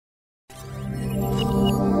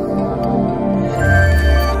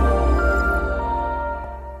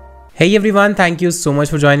Hey everyone, thank you so much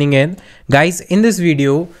for joining in. Guys, in this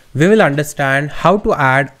video, we will understand how to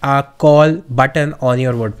add a call button on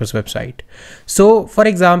your WordPress website. So for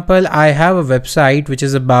example, I have a website which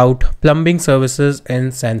is about plumbing services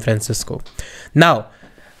in San Francisco. Now,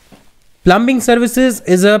 plumbing services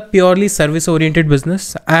is a purely service-oriented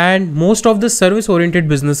business, and most of the service-oriented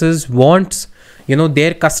businesses wants,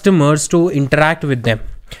 their customers to interact with them.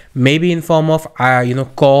 Maybe in form of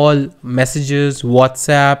call, messages,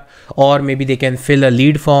 WhatsApp, or maybe they can fill a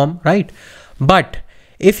lead form, right? But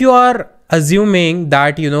if you are assuming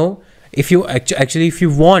that if you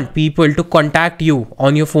want people to contact you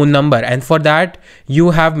on your phone number, and for that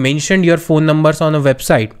you have mentioned your phone numbers on a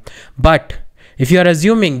website, but if you are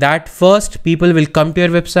assuming that first people will come to your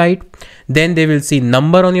website, then they will see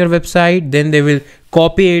number on your website, then they will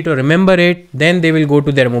copy it or remember it, then they will go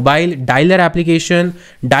to their mobile, dial their application,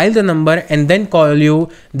 dial the number, and then call you.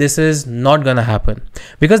 This is not gonna happen,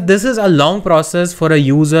 because this is a long process for a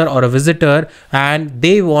user or a visitor, and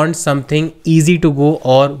they want something easy to go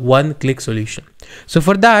or one-click solution. So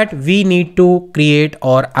for that, we need to create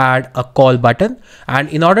or add a call button. And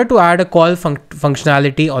in order to add a call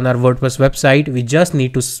functionality on our WordPress website, we just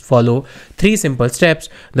need to follow 3 simple steps.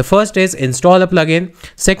 The first is install a plugin,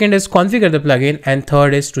 second is configure the plugin, and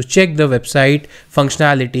third is to check the website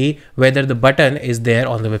functionality, whether the button is there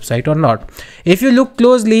on the website or not. If you look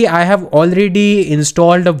closely, I have already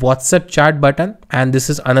installed a WhatsApp chat button, and this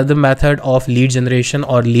is another method of lead generation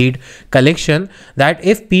or lead collection, that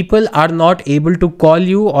if people are not able to call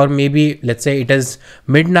you, or maybe let's say it is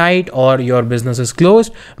midnight or your business is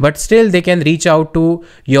closed, but still they can reach out to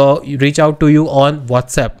you on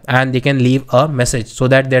WhatsApp, and they can leave a message so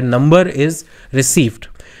that their number is received.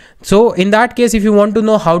 So in that case, if you want to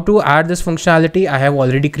know how to add this functionality, I have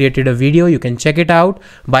already created a video. You can check it out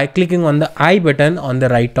by clicking on the I button on the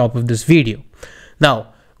right top of this video.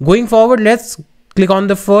 Now going forward, let's click on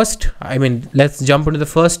the let's jump into the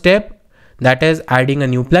first step, that is adding a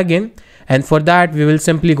new plugin. And for that, we will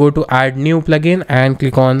simply go to add new plugin and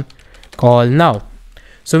click on call now.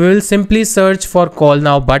 So we will simply search for call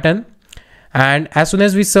now button. And as soon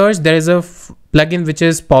as we search, there is a plugin which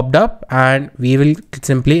is popped up, and we will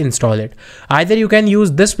simply install it. Either you can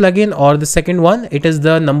use this plugin or the second one. It is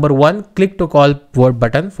the number 1 click to call word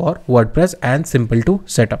button for WordPress, and simple to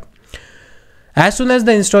set up. As soon as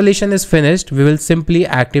the installation is finished, we will simply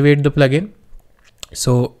activate the plugin.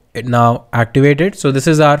 So it now activated. So this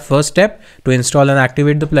is our first step, to install and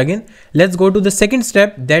activate the plugin. Let's go to the second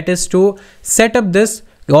step, that is to set up this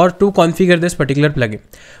or to configure this particular plugin.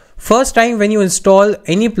 First time when you install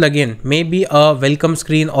any plugin, maybe a welcome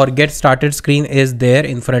screen or get started screen is there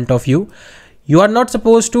in front of you. You are not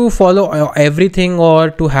supposed to follow everything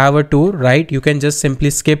or to have a tour, right? You can just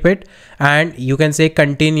simply skip it, and you can say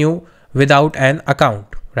continue without an account,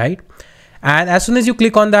 right? And as soon as you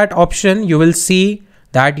click on that option, you will see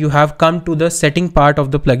that you have come to the setting part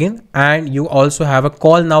of the plugin, and you also have a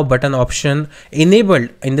call now button option enabled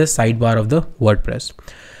in the sidebar of the WordPress.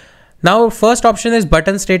 Now, first option is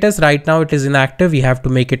button status. Right now it is inactive. We have to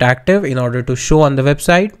make it active in order to show on the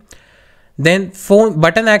website. Then phone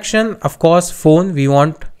button action, of course, phone. We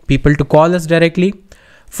want people to call us directly.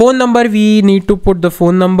 Phone number, we need to put the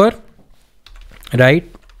phone number, right?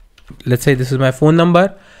 Let's say this is my phone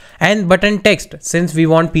number. And button text, since we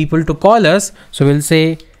want people to call us, so we'll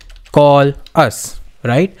say call us,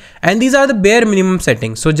 right? And these are the bare minimum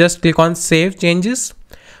settings. So just click on save changes.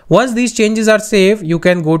 Once these changes are saved, you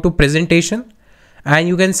can go to presentation, and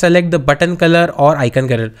you can select the button color or icon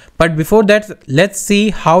color. But before that, let's see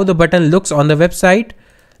how the button looks on the website.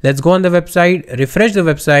 Let's go on the website, refresh the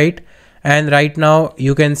website, and right now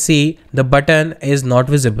you can see the button is not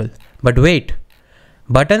visible. But wait,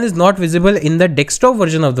 button is not visible in the desktop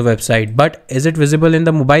version of the website, but is it visible in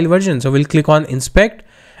the mobile version? So we'll click on inspect,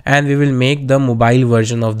 and we will make the mobile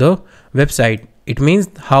version of the website. It means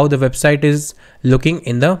how the website is looking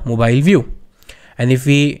in the mobile view. And if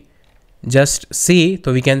we just see,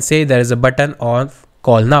 so we can say there is a button on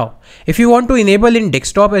call now. If you want to enable in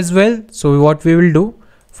desktop as well, so what we will do,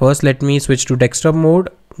 first let me switch to desktop mode,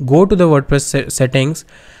 go to the WordPress settings,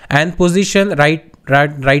 and position right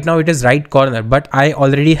now it is right corner, but I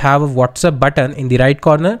already have a WhatsApp button in the right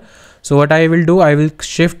corner. So what I will do, I will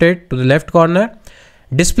shift it to the left corner,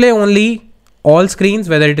 display only all screens,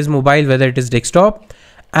 whether it is mobile, whether it is desktop,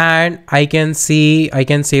 and I can save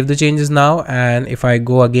the changes now. And if I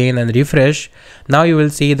go again and refresh, now you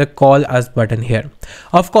will see the call us button here.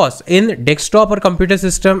 Of course, in desktop or computer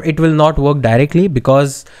system, it will not work directly,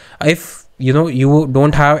 because if you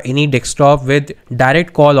don't have any desktop with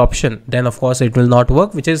direct call option, then of course it will not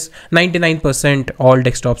work, which is 99% all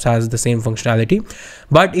desktops has the same functionality.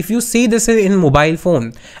 But if you see this in mobile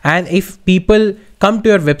phone, and if people come to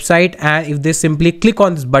your website and if they simply click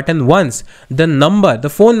on this button once,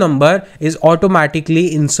 the phone number is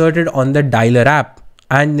automatically inserted on the dialer app,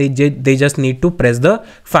 and they just need to press the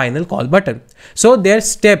final call button. So their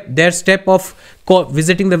step of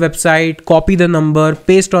visiting the website, copy the number,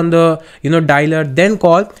 paste on the dialer, then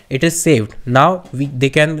call, it is saved. Now they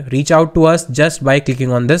can reach out to us just by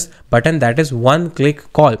clicking on this button. That is one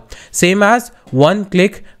click call, same as one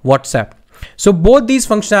click WhatsApp. So both these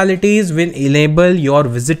functionalities will enable your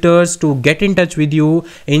visitors to get in touch with you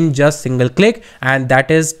in just single click, and that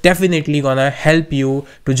is definitely gonna help you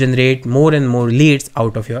to generate more and more leads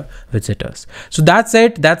out of your visitors. So that's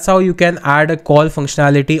it. That's how you can add a call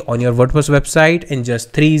functionality on your WordPress website in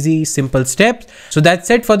just 3 easy simple steps. So that's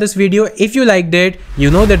it for this video. If you liked it, you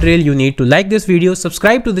know the drill. You need to like this video,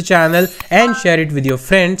 subscribe to the channel, and share it with your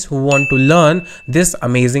friends who want to learn this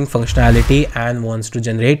amazing functionality and wants to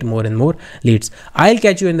generate more and more leads. I'll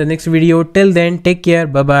catch you in the next video. Till then, take care.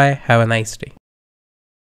 Bye bye. Have a nice day.